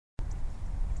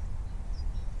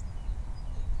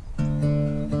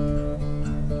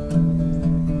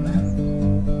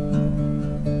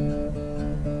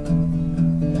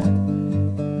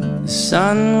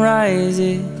sun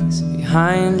rises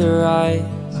behind her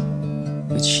eyes,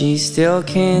 but she still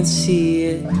can't see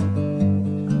it.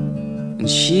 And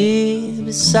she's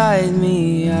beside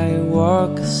me, I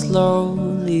walk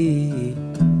slowly.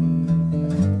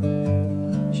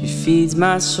 She feeds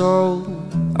my soul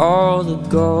all the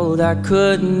gold I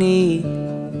could need.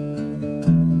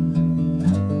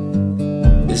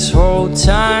 This whole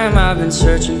time I've been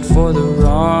searching for the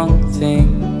wrong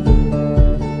thing.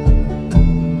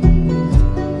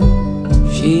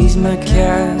 She's my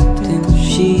captain,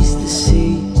 she's the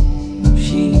sea.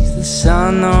 She's the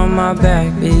sun on my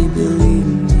back, baby, believe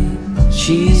me.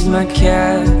 She's my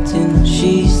captain,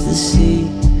 she's the sea.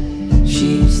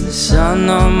 She's the sun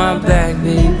on my back,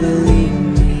 baby, believe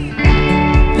me.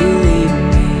 Believe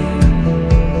me.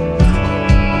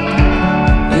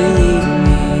 Believe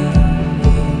me.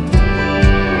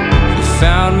 You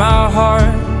found my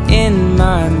heart in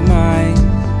my mind,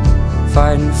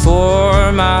 fighting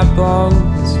for my bones.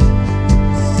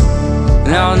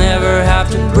 And I'll never have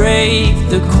to break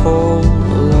the code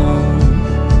alone.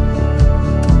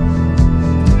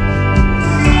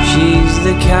 She's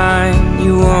the kind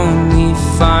you only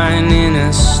find in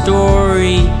a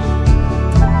story.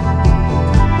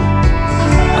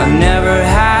 I've never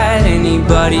had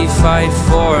anybody fight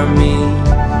for me.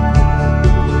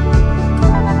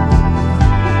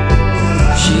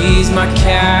 She's my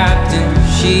captain,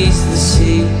 she's the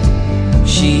sea.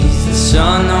 She's the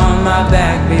sun on my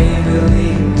back, baby,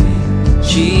 believe me.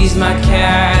 She's my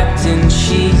captain,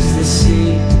 she's the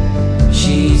sea.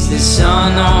 She's the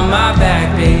sun on my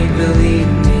back, baby,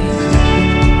 believe me.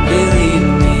 Believe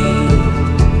me.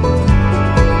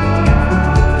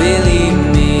 Believe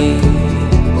me.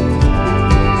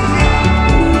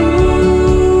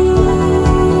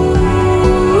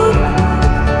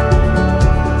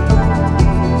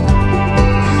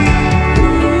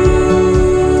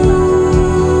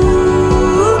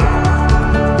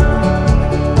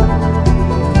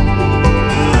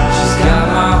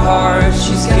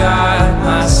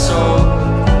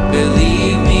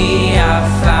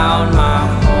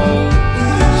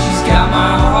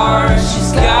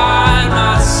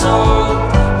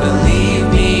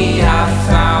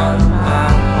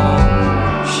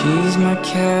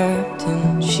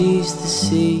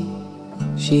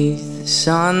 She's the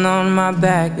sun on my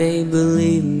back, babe,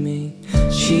 believe me.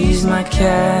 She's my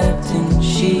captain,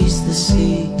 she's the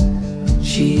sea.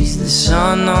 She's the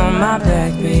sun on my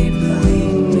back, babe,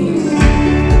 believe me.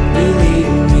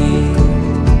 Believe me.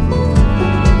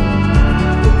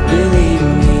 Believe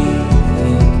me.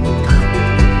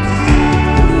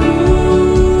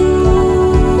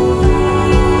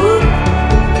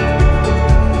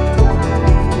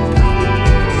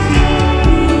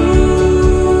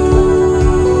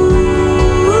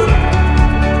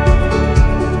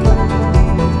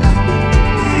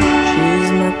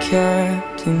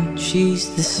 She's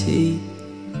the sea,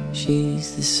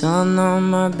 she's the sun on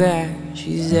my back,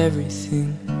 she's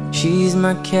everything. She's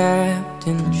my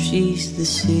captain, she's the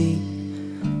sea.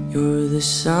 You're the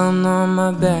sun on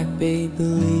my back, babe,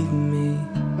 believe me.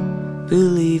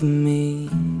 Believe me.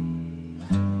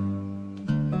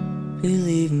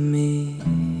 Believe me.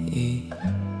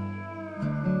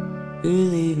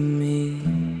 Believe me.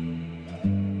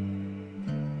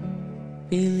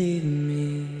 Believe me.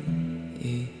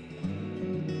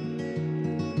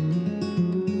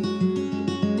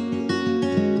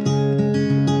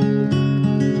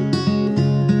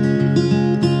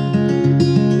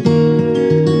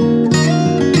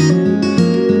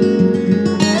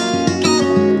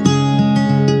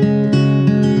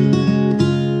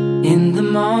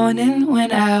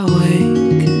 When I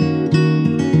wake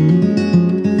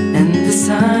and the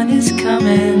sun is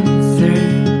coming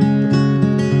through,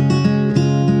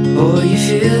 oh, you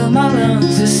fill my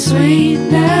lungs with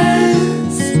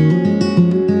sweetness,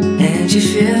 and you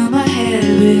fill my head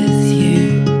with you.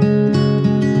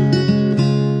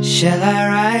 Shall I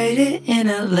write it in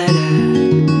a letter?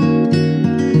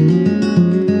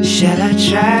 Shall I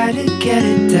try to get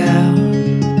it down?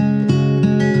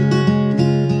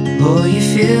 Oh, you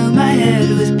fill my head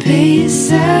with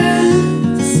pieces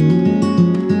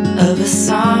of a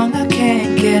song I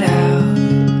can't get out.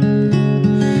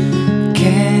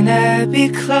 Can I be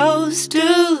close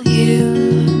to you?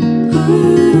 Ooh,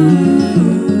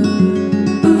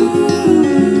 ooh.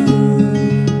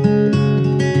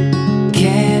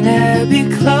 Can I be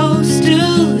close to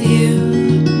you?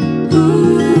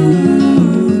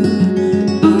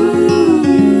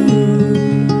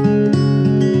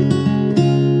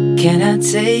 Can I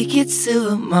take you to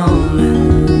a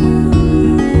moment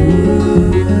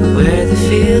where the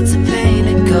fields are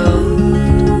painted gold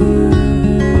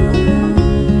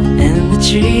and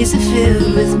trees are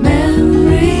filled with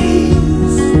memories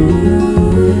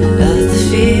of the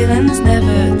feelings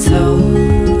never told.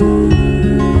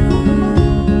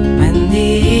 When the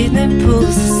evening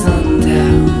pulls the sun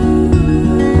down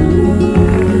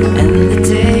and the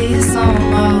day is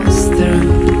almost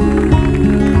through,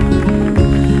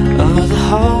 oh, the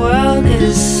whole world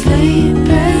is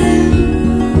sleeping,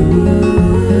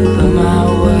 but my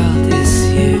world is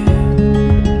you.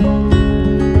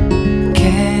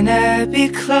 Can I be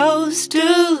close to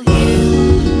you?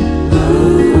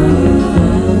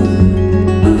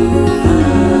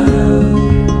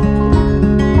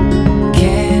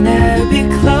 Can I be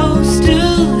close to you?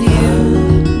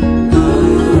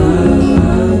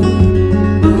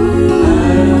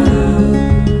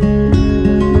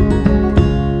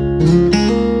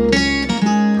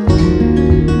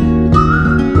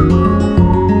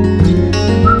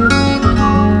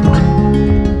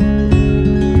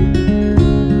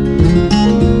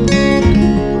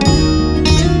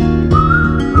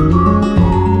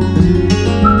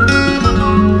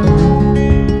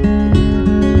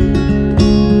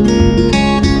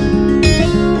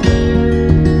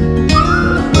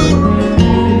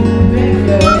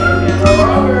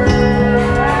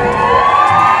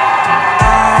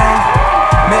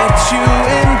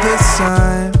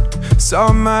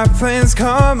 Saw my plans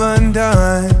come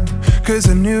undone, 'cause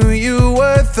I knew you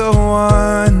were the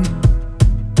one.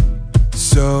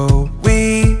 So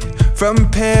we, from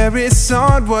Paris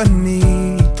on one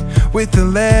knee, with a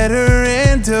letter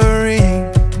and a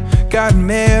ring, got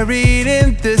married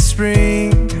in the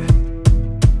spring.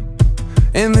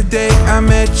 And the day I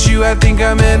met you, I think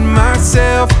I met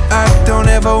myself. I don't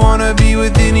ever wanna be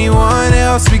with anyone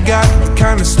else. We got the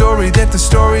kind of story that the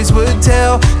stories would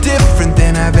tell, different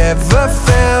than I've ever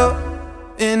felt.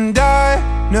 And I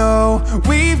know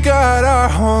we've got our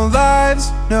whole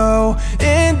lives, no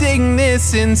ending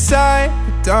this inside.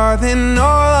 But darling,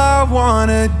 all I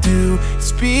wanna do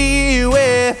is be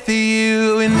with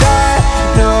you. And I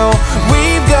know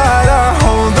we've got our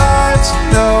whole lives,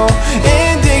 no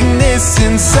ending this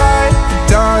inside. But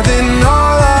darling,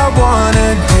 all I wanna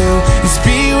do is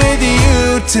be with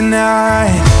you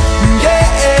tonight. Yeah,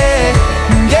 yeah,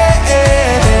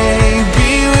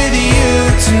 be with you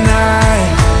tonight.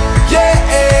 Yeah,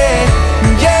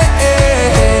 yeah,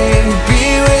 be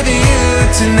with you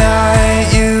tonight.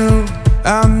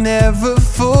 I'll never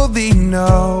fully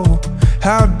know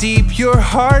how deep your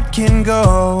heart can go,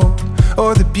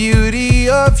 or the beauty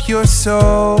of your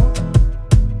soul.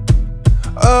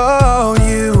 Oh,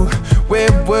 you,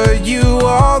 where were you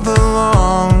all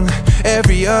along?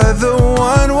 Every other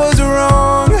one was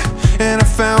wrong, and I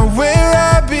found where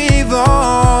I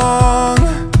belong.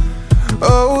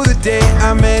 Oh, the day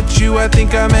I met you, I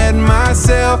think I met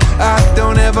myself. I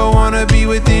don't ever wanna be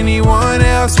with anyone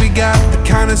else. We got the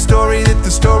kind of story that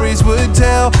the stories would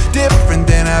tell, different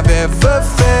than I've ever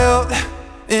felt.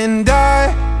 And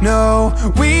I know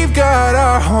we've got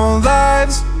our whole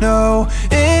lives, no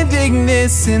ending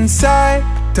this inside.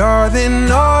 But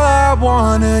darling, all I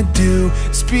wanna do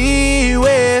is be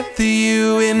with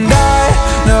you. And I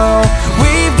know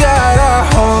we've got our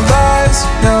whole lives,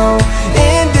 no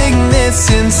ending this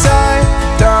inside.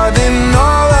 But darling,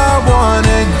 all I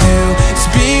wanna do is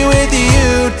be with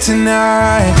you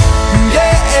tonight.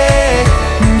 Yeah, yeah,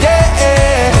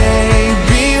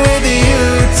 be with you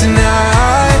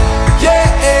tonight. Yeah,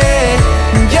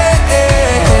 yeah,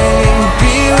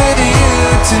 be with you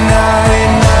tonight.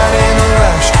 Not in a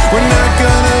rush, we're not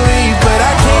gonna leave, but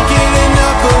I can't get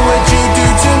enough of what you do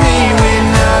to me. We're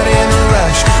not in a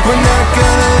rush, we're not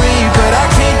gonna leave, but I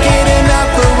can't get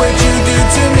enough of what you do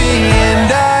to me. And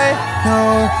I know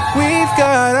we've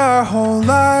got our whole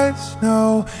lives,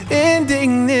 no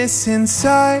ending this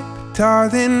inside. But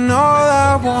darling, all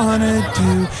I wanna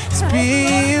do is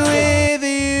be